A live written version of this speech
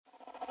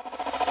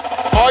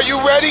Are you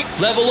ready?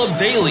 Level Up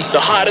Daily, the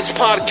hottest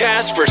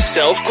podcast for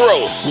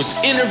self-growth, with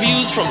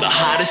interviews from the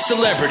hottest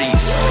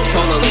celebrities.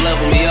 Told her to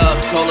level me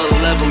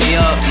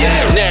up,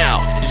 yeah. Now,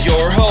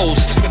 your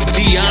host,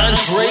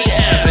 DeAndre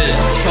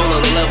Evans. Told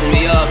her to level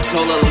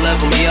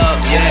me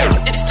up, yeah.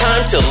 It's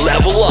time to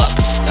level up.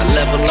 Now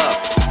level up.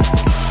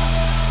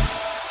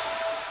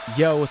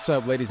 Yo, what's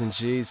up, ladies and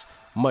G's?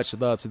 Much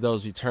love to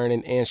those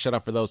returning, and shout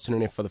out for those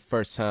tuning in for the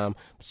first time.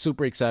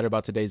 Super excited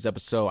about today's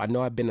episode. I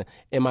know I've been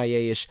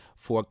MIA-ish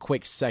for a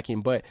quick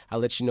second, but I'll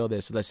let you know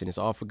this. Listen, it's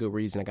all for good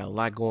reason. I got a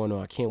lot going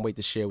on. I can't wait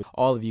to share with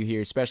all of you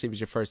here, especially if it's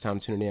your first time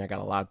tuning in. I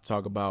got a lot to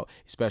talk about,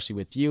 especially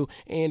with you.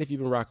 And if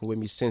you've been rocking with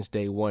me since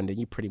day one, then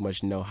you pretty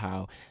much know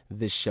how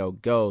this show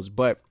goes.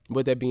 But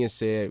with that being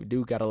said, we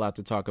do got a lot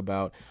to talk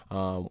about,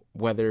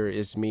 whether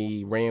it's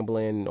me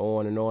rambling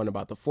on and on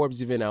about the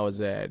Forbes event I was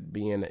at,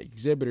 being an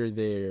exhibitor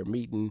there,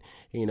 meeting,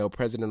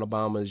 President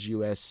Obama's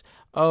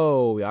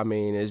USO. I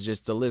mean, it's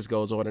just the list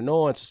goes on and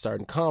on, to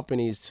starting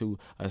companies, to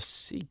a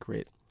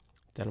secret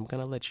that I'm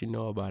going to let you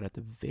know about at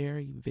the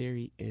very,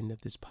 very end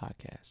of this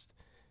podcast.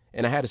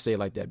 And I had to say it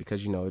like that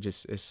because,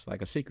 it's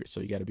like a secret. So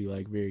you got to be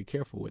very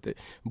careful with it.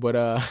 But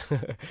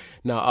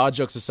now, all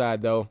jokes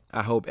aside, though,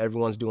 I hope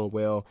everyone's doing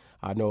well.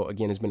 I know,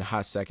 again, it's been a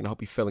hot second. I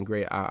hope you're feeling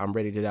great. I'm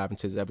ready to dive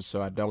into this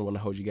episode. I don't want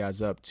to hold you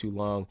guys up too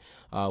long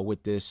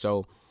with this.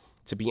 So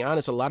to be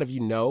honest, a lot of you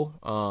know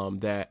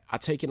that I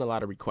take in a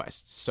lot of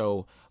requests.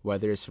 So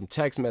whether it's from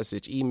text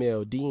message,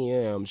 email,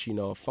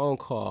 DMs, a phone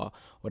call,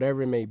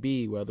 whatever it may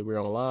be, whether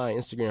we're online,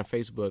 Instagram,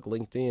 Facebook,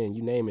 LinkedIn,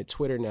 you name it,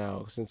 Twitter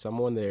now, since I'm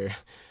on there,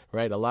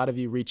 right? A lot of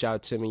you reach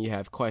out to me. You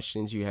have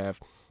questions, you have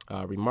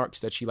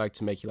remarks that you like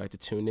to make, you like to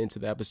tune into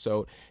the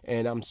episode.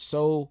 And I'm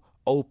so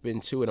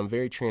open to it. I'm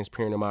very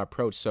transparent in my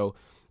approach. So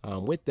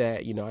with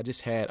that, I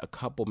just had a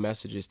couple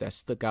messages that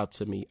stuck out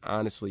to me,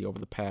 honestly, over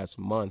the past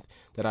month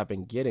that I've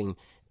been getting.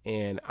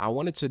 And I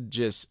wanted to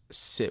just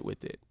sit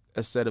with it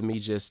instead of me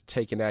just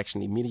taking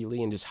action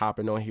immediately and just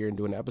hopping on here and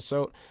doing an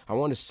episode. I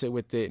want to sit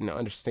with it and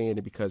understand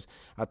it, because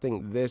I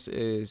think this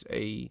is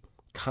a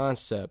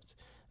concept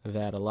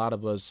that a lot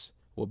of us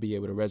will be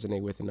able to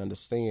resonate with and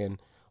understand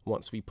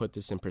once we put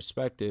this in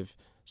perspective,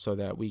 so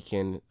that we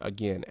can,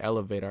 again,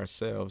 elevate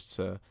ourselves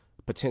to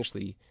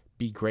potentially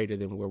be greater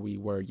than where we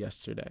were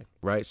yesterday,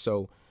 right?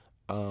 So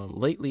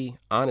lately,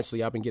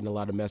 honestly, I've been getting a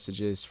lot of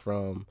messages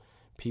from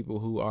people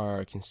who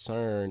are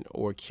concerned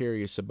or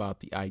curious about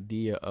the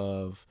idea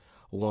of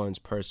one's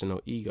personal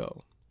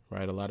ego,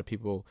 right? A lot of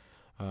people,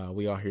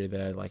 we all hear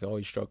that, like, oh,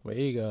 you struck my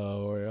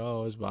ego, or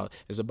oh,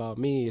 it's about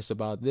me, it's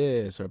about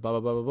this, or blah, blah,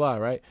 blah, blah, blah,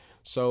 right?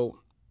 So,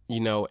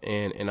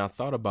 and I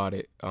thought about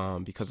it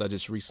because I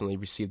just recently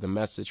received a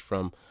message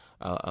from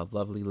a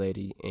lovely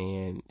lady,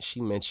 and she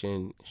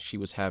mentioned she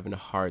was having a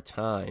hard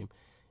time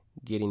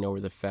getting over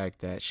the fact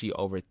that she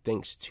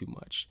overthinks too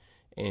much,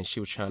 and she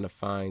was trying to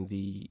find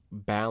the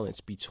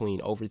balance between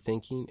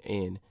overthinking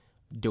and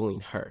doing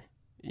her,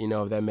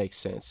 if that makes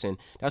sense. And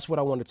that's what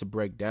I wanted to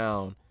break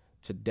down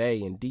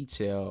today in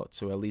detail,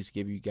 to at least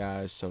give you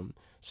guys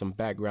some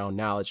background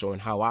knowledge on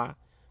how I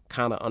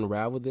kind of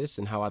unravel this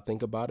and how I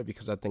think about it,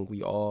 because I think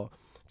we all,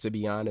 to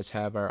be honest,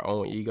 have our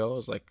own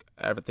egos. Like,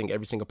 I think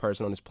every single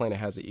person on this planet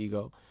has an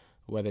ego,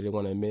 whether they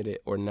want to admit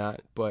it or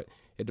not. But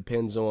it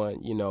depends on,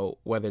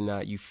 whether or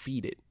not you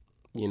feed it,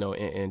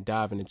 and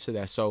diving into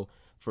that. So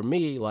for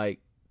me,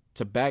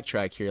 to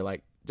backtrack here,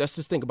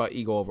 just think about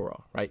ego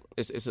overall, right?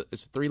 It's a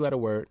 3-letter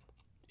word,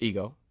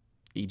 ego,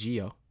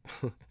 E-G-O.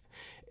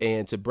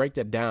 And to break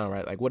that down,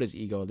 right, what is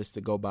ego? Just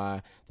to go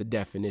by the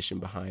definition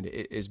behind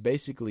it. It's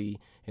basically,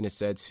 and it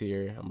says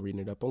here, I'm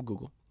reading it up on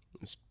Google, I'm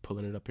just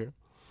pulling it up here.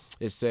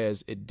 It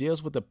says it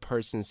deals with a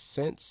person's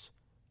sense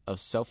of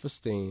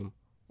self-esteem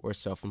or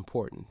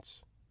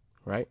self-importance,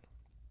 right?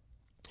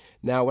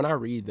 Now, when I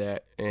read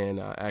that and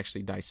I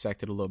actually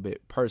dissect it a little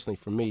bit, personally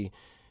for me,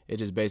 it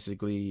just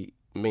basically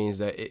means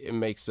that it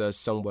makes us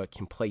somewhat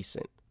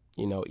complacent,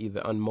 either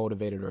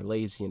unmotivated or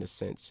lazy in a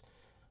sense.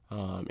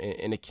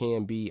 And it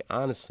can be,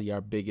 honestly,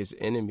 our biggest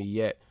enemy,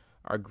 yet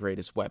our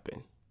greatest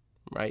weapon,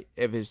 right?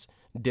 If it's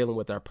dealing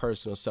with our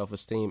personal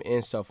self-esteem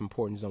and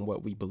self-importance on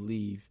what we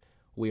believe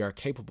we are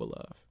capable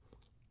of.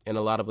 And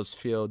a lot of us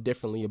feel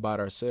differently about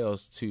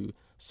ourselves to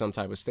some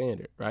type of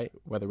standard, right?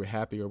 Whether we're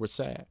happy or we're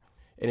sad.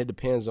 And it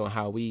depends on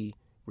how we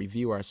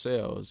review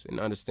ourselves and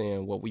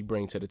understand what we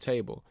bring to the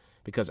table.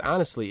 Because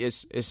honestly,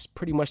 it's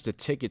pretty much the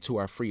ticket to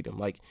our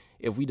freedom,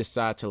 if we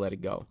decide to let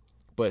it go.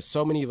 But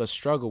so many of us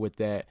struggle with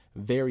that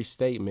very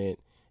statement,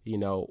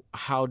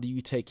 how do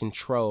you take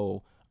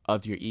control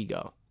of your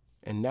ego?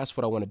 And that's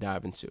what I want to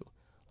dive into.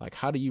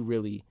 How do you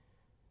really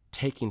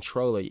take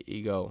control of your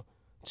ego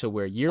to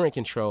where you're in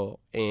control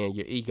and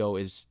your ego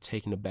is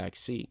taking a back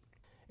seat?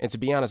 And to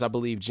be honest, I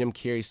believe Jim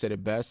Carrey said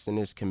it best in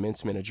his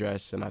commencement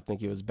address, and I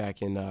think it was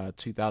back in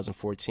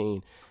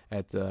 2014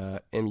 at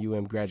the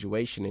MUM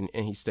graduation,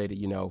 and he stated,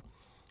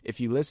 if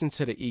you listen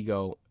to the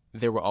ego,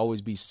 there will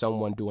always be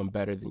someone doing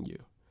better than you.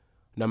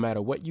 No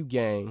matter what you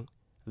gain,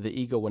 the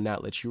ego will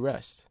not let you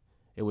rest.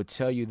 It will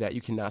tell you that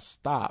you cannot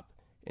stop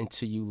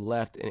until you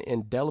left an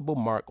indelible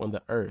mark on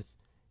the earth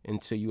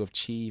until you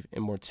achieve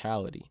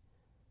immortality.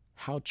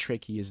 How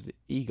tricky is the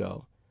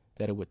ego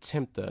that it would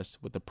tempt us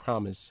with the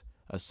promise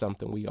of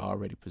something we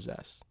already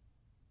possess?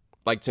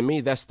 Like, to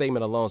me, that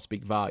statement alone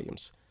speaks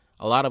volumes.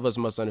 A lot of us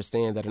must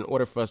understand that in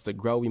order for us to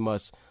grow, we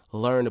must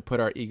learn to put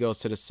our egos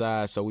to the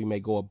side so we may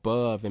go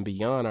above and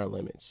beyond our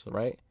limits,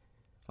 right?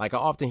 Like, I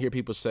often hear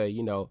people say,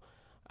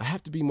 I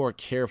have to be more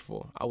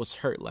careful. I was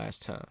hurt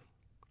last time.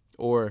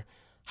 Or,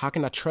 how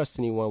can I trust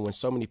anyone when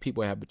so many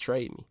people have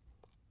betrayed me?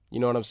 You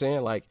know what I'm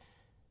saying? Like,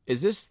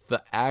 is this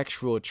the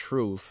actual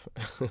truth?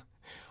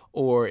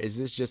 Or is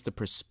this just the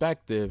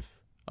perspective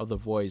of the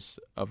voice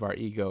of our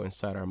ego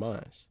inside our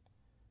minds?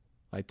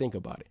 Like, think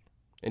about it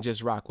and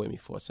just rock with me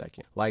for a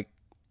second. Like,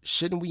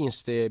 shouldn't we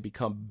instead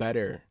become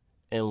better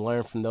and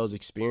learn from those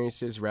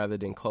experiences rather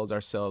than close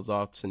ourselves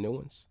off to new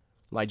ones?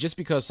 Like, just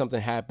because something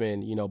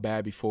happened,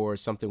 bad before,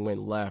 something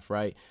went left,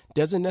 right,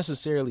 doesn't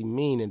necessarily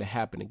mean it'll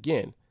happen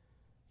again.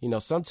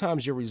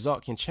 Sometimes your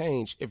result can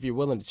change if you're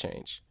willing to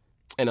change.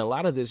 And a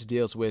lot of this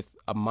deals with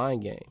a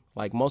mind game.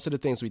 Like, most of the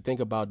things we think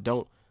about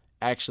don't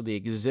actually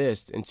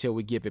exist until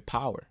we give it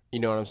power. You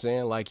know what I'm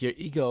saying? Like, your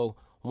ego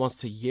wants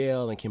to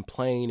yell and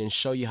complain and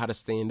show you how to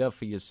stand up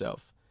for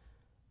yourself,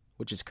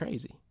 which is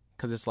crazy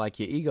because it's like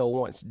your ego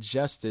wants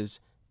justice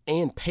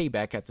and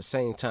payback at the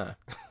same time,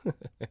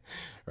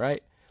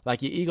 right?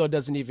 Like, your ego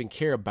doesn't even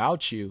care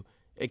about you.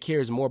 It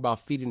cares more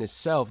about feeding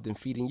itself than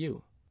feeding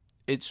you.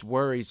 Its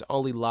worries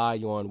only lie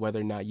on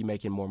whether or not you're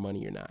making more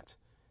money or not.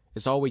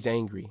 It's always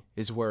angry,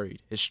 it's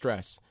worried, it's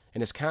stressed,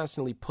 and it's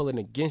constantly pulling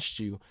against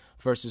you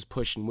versus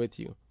pushing with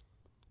you.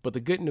 But the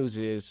good news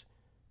is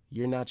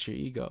you're not your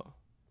ego.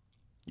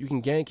 You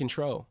can gain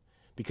control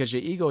because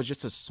your ego is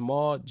just a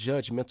small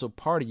judgmental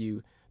part of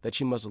you that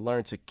you must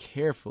learn to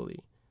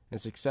carefully and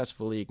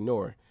successfully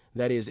ignore.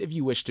 That is, if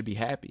you wish to be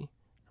happy,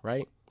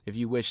 right? If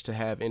you wish to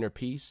have inner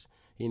peace,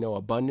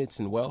 abundance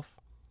and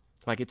wealth.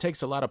 Like, it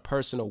takes a lot of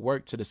personal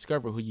work to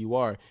discover who you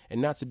are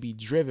and not to be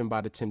driven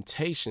by the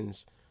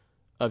temptations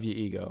of your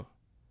ego,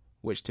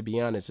 which, to be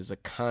honest, is a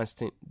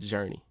constant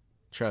journey.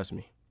 Trust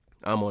me,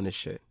 I'm on this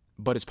shit.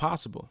 But it's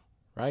possible,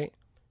 right?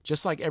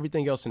 Just like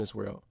everything else in this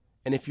world.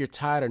 And if you're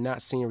tired of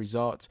not seeing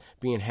results,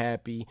 being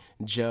happy,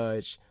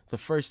 judged, the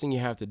first thing you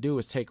have to do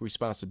is take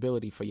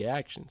responsibility for your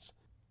actions.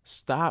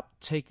 Stop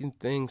taking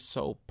things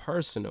so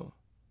personal.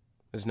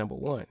 That's number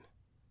one.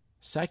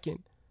 Second,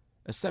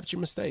 accept your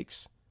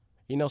mistakes.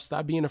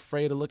 Stop being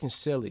afraid of looking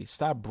silly.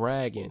 Stop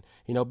bragging.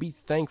 Be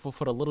thankful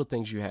for the little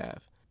things you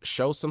have.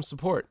 Show some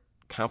support.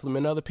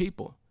 Compliment other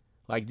people.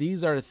 Like,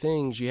 these are the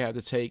things you have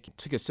to take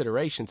into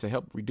consideration to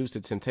help reduce the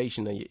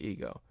temptation of your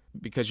ego.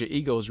 Because your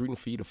ego is rooting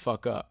for you to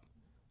fuck up.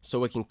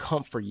 So it can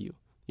comfort you,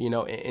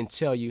 and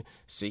tell you,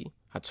 see,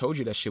 I told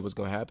you that shit was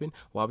going to happen.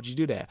 Why would you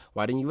do that?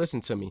 Why didn't you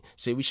listen to me?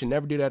 See, we should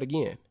never do that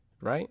again,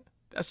 right?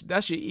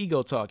 That's your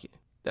ego talking.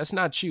 That's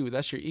not you.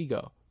 That's your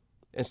ego.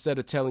 Instead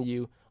of telling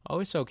you, oh,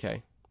 it's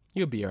okay.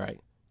 You'll be all right.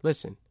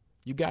 Listen,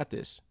 you got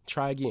this.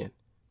 Try again.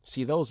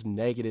 See, those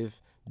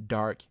negative,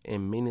 dark,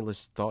 and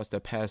meaningless thoughts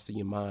that pass through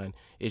your mind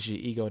is your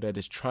ego that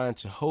is trying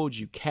to hold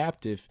you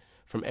captive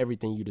from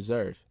everything you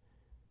deserve.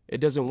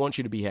 It doesn't want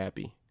you to be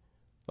happy.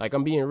 Like,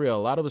 I'm being real.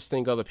 A lot of us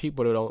think other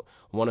people don't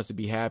want us to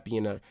be happy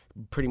and are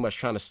pretty much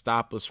trying to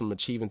stop us from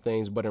achieving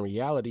things. But in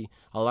reality,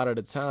 a lot of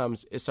the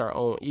times, it's our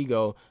own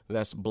ego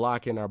that's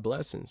blocking our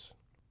blessings.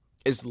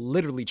 It's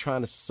literally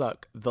trying to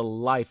suck the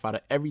life out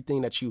of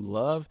everything that you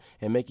love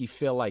and make you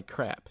feel like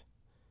crap.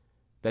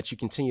 That you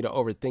continue to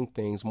overthink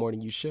things more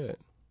than you should.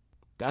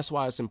 That's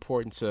why it's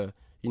important to,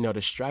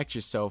 distract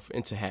yourself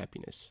into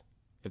happiness,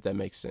 if that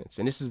makes sense.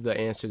 And this is the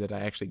answer that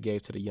I actually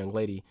gave to the young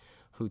lady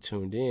who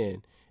tuned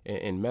in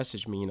and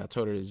messaged me, and I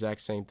told her the exact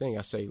same thing.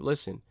 I say,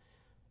 listen,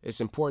 it's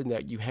important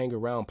that you hang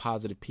around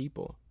positive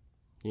people.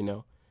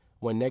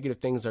 When negative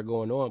things are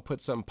going on,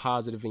 put something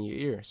positive in your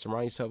ear.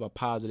 Surround yourself with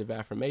positive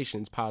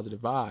affirmations, positive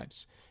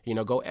vibes.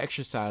 Go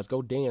exercise,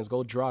 go dance,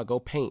 go draw, go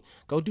paint.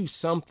 Go do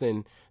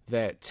something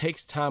that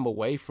takes time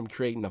away from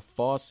creating a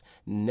false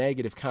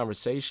negative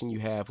conversation you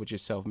have with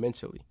yourself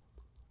mentally.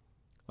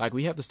 Like,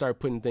 we have to start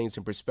putting things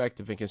in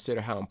perspective and consider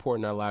how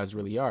important our lives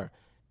really are.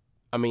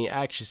 I mean,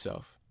 ask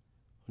yourself,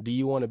 do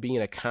you want to be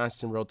in a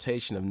constant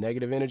rotation of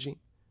negative energy?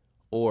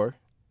 Or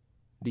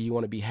do you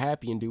want to be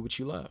happy and do what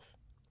you love?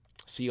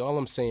 See, all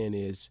I'm saying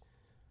is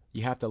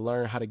you have to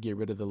learn how to get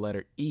rid of the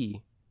letter E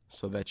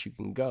so that you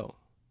can go.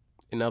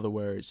 In other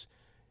words,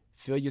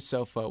 fill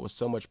yourself up with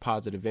so much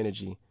positive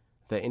energy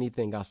that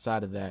anything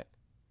outside of that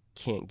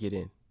can't get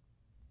in.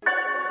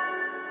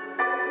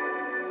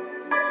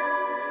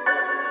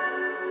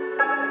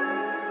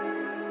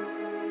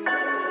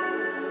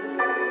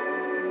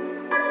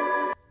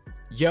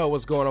 Yo,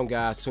 what's going on,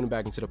 guys? Tuning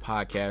back into the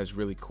podcast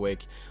really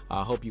quick.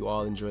 I hope you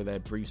all enjoy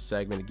that brief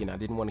segment. Again, I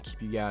didn't want to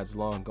keep you guys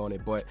long on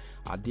it, but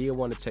I did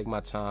want to take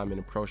my time and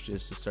approach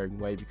this a certain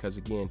way because,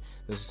 again,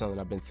 this is something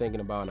I've been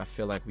thinking about and I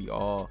feel like we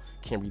all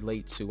can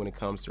relate to when it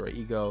comes to our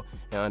ego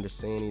and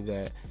understanding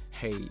that,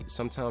 hey,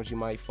 sometimes you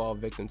might fall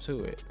victim to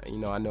it.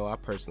 I know I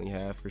personally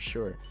have for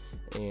sure.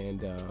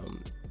 And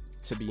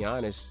to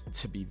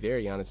be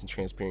very honest and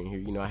transparent here,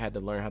 you know, I had to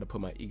learn how to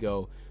put my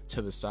ego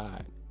to the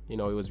side. You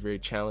know, it was very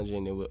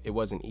challenging. It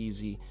wasn't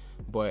easy,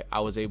 but I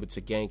was able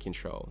to gain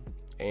control.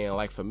 And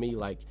like for me,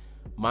 like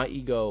my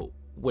ego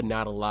would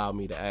not allow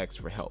me to ask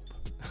for help.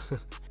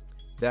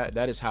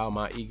 That is how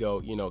my ego,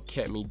 you know,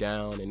 kept me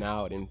down and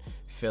out and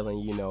feeling,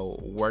 you know,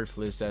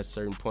 worthless at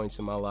certain points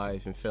in my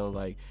life and feeling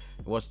like,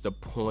 what's the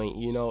point?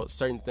 You know,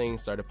 certain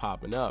things started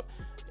popping up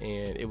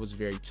and it was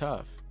very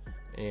tough.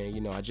 And,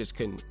 you know, I just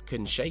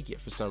couldn't shake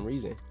it for some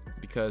reason,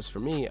 because for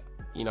me,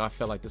 you know, I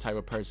felt like the type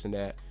of person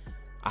that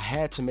I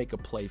had to make a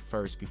play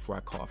first before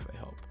I called for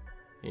help.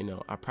 You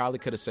know, I probably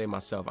could have saved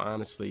myself,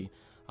 honestly,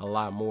 a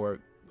lot more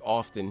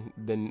often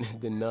than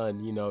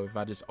none, you know, if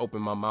I just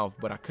opened my mouth,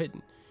 but I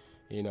couldn't,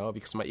 you know,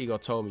 because my ego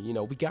told me, you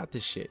know, we got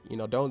this shit, you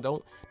know,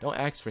 don't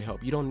ask for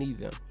help. You don't need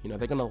them. You know,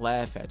 they're going to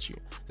laugh at you.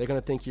 They're going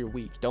to think you're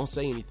weak. Don't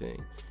say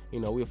anything. You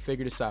know, we'll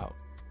figure this out.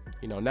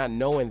 You know, not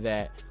knowing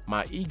that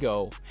my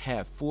ego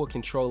had full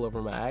control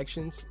over my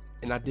actions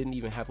and I didn't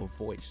even have a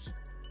voice.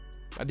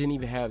 I didn't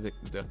even have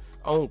the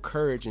own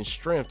courage and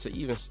strength to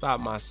even stop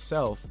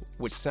myself,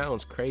 which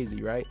sounds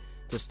crazy, right?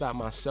 To stop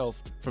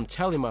myself from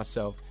telling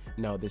myself,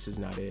 no, this is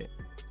not it.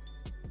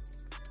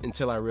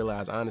 Until I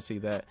realized, honestly,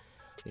 that,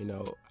 you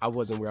know, I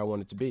wasn't where I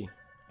wanted to be.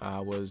 I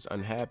was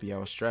unhappy. I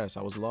was stressed.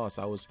 I was lost.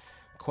 I was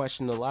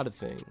questioning a lot of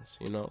things,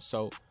 you know?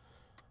 So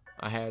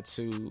I had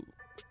to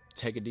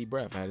take a deep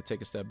breath. I had to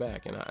take a step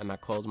back, and I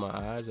closed my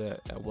eyes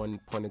at one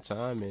point in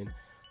time, and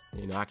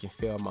you know, I can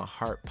feel my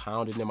heart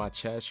pounding in my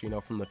chest, you know,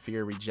 from the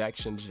fear of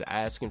rejection, just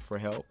asking for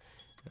help.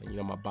 And, you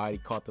know, my body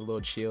caught the little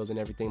chills and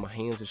everything. My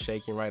hands are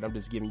shaking, right? I'm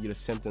just giving you the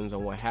symptoms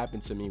of what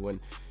happened to me when,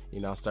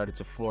 you know, I started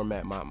to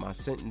format my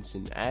sentence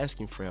and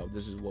asking for help.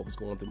 This is what was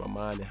going through my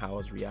mind and how I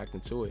was reacting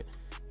to it.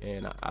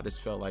 And I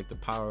just felt like the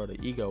power of the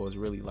ego was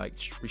really like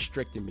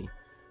restricting me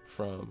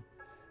from,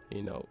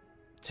 you know,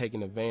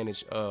 taking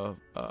advantage of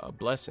a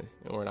blessing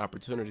or an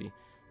opportunity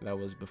that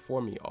was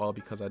before me, all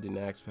because I didn't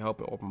ask for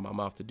help and open my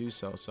mouth to do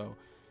so. So,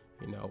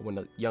 you know, when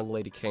the young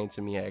lady came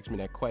to me and asked me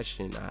that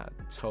question, I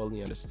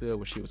totally understood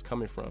where she was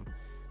coming from.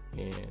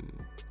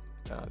 And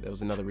that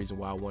was another reason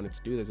why I wanted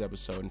to do this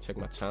episode and take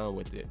my time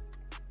with it.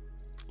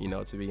 You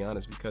know, to be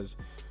honest, because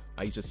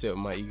I used to sit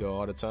with my ego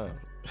all the time.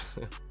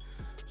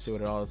 Sit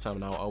with it all the time,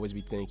 and I'll always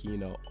be thinking, you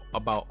know,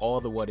 about all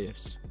the what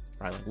ifs.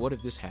 Right, like, what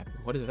if this happened?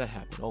 What if that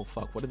happened? Oh,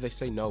 fuck. What if they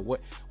say no?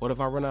 What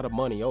if I run out of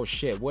money? Oh,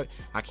 shit. What?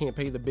 I can't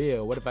pay the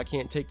bill. What if I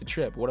can't take the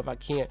trip? What if I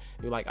can't?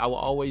 Like, I will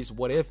always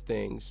what if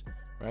things,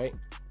 right?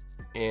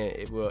 And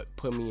it will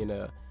put me in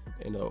a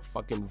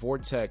fucking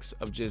vortex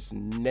of just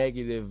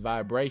negative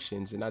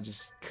vibrations, and I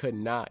just could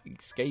not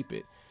escape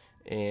it.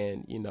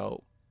 And, you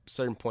know,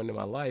 certain point in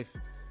my life,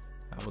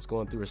 I was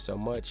going through it so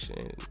much,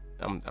 and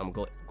I'm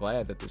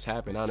glad that this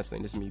happened, honestly.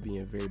 And this is me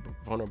being very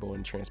vulnerable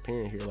and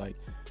transparent here. Like,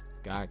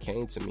 God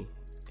came to me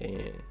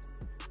and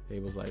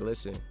it was like,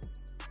 listen,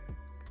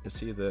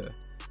 it's either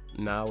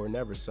now or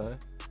never, son.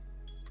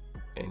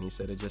 And he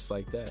said it just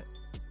like that.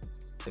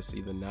 It's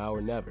either now or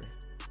never.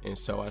 And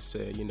so I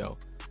said, you know,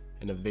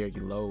 in a very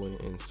low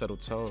and subtle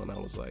tone, I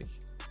was like,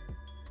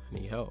 I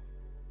need help.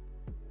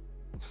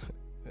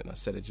 And I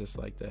said it just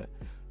like that.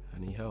 I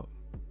need help.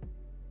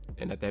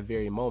 And at that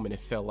very moment,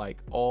 it felt like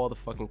all the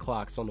fucking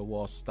clocks on the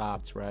wall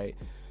stopped, right?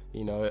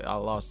 You know, I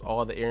lost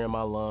all the air in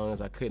my lungs.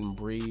 I couldn't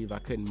breathe. I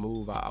couldn't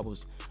move. I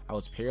was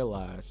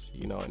paralyzed,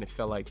 you know, and it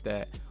felt like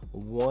that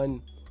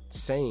one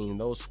saying,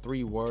 those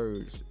 3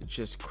 words,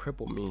 just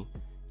crippled me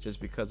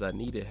just because I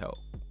needed help.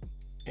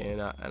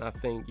 And I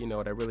think, you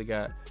know, that really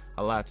got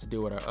a lot to do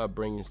with our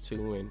upbringings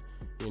too, and,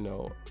 you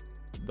know,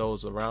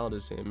 those around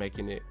us, and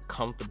making it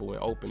comfortable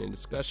and open in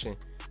discussion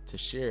to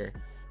share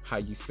how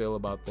you feel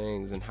about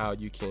things and how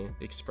you can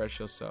express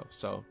yourself.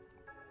 So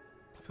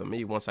for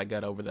me, once I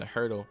got over the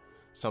hurdle,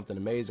 something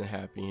amazing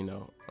happened, you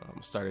know.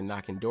 Started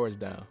knocking doors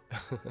down.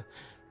 All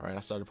right, I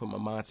started putting my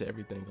mind to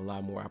everything. A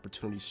lot more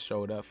opportunities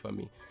showed up for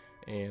me,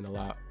 and a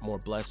lot more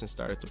blessings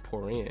started to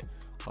pour in,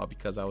 all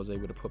because I was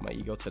able to put my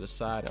ego to the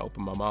side and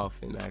open my mouth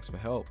and ask for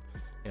help.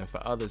 And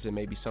for others, it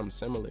may be something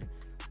similar.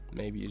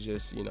 Maybe it's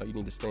just, you know, you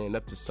need to stand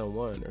up to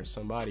someone or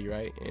somebody,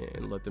 right,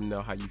 and let them know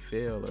how you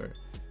feel. Or,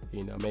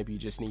 you know, maybe you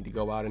just need to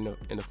go out in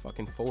the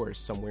fucking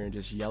forest somewhere and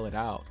just yell it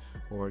out,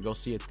 or go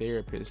see a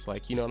therapist.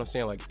 Like, you know what I'm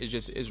saying? Like,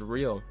 it's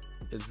real.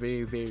 It's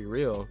very, very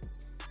real,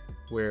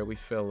 where we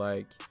feel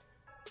like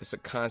it's a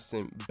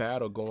constant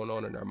battle going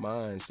on in our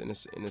minds, and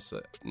it's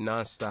a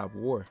nonstop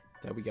war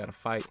that we got to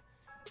fight.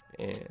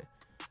 And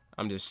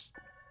I'm just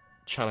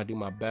trying to do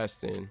my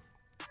best in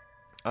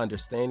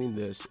understanding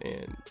this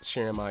and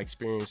sharing my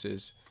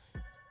experiences,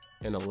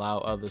 and allow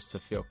others to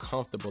feel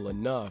comfortable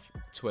enough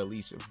to at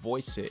least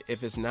voice it,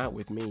 if it's not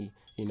with me,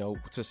 you know,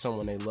 to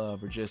someone they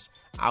love, or just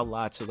out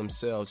loud to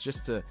themselves,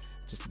 just to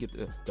get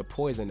the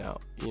poison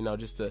out, you know,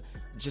 just to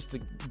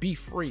be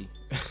free.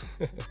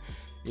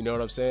 You know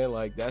what I'm saying?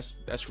 Like,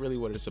 that's really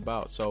what it's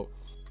about. So,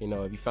 you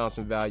know, if you found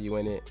some value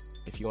in it,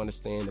 if you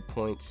understand the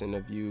points and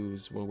the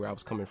views where I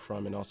was coming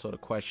from, and also the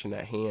question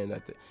at hand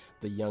that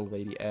the young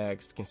lady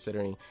asked,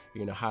 considering,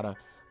 you know, how to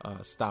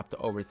stop the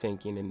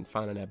overthinking and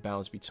finding that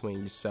balance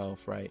between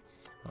yourself, right?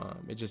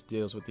 It just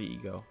deals with the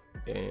ego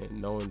and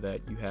knowing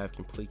that you have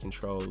complete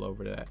control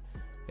over that.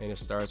 And it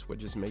starts with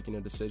just making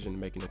a decision,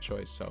 making a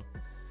choice. So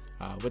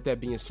with that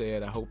being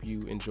said, I hope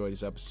you enjoyed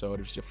this episode.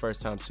 If it's your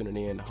first time tuning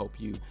in, I hope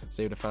you was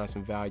able to find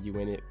some value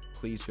in it.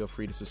 Please feel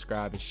free to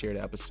subscribe and share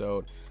the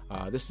episode.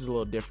 This is a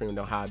little different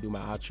than how I do my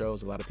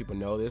outros. A lot of people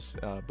know this,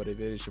 but if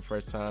it is your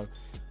first time,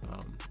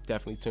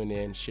 definitely tune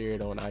in, share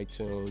it on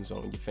iTunes,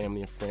 on your family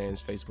and friends,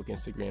 Facebook,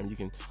 Instagram. You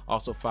can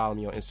also follow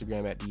me on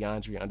Instagram at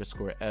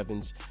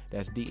DeAndre_Evans.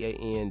 That's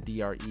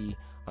DANDRE_EVANS.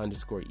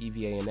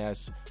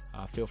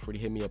 Feel free to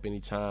hit me up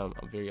anytime.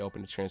 I'm very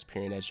open and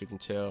transparent, as you can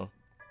tell.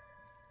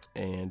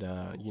 And,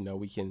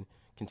 we can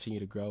continue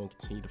to grow and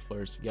continue to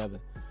flourish together.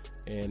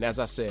 And as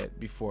I said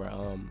before,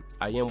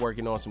 I am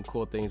working on some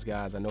cool things,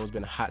 guys. I know it's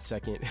been a hot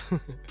second,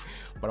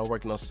 but I'm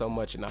working on so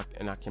much, and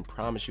I can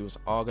promise you it's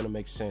all going to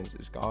make sense.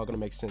 It's all going to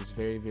make sense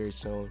very, very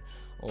soon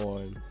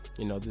on,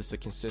 just the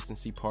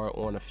consistency part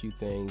on a few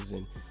things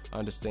and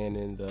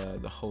understanding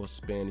the whole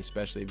spin,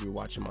 especially if you're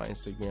watching my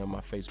Instagram,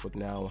 my Facebook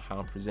now, how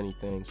I'm presenting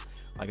things.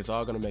 Like, it's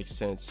all going to make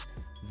sense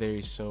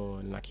very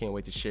soon, and I can't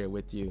wait to share it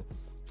with you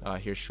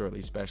here shortly,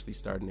 especially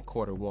starting in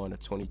Q1 of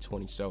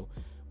 2020. So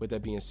with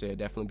that being said,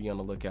 definitely be on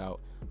the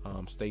lookout.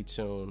 Stay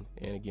tuned.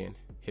 And again,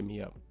 hit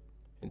me up.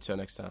 Until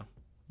next time,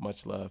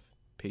 much love,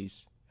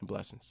 peace, and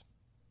blessings.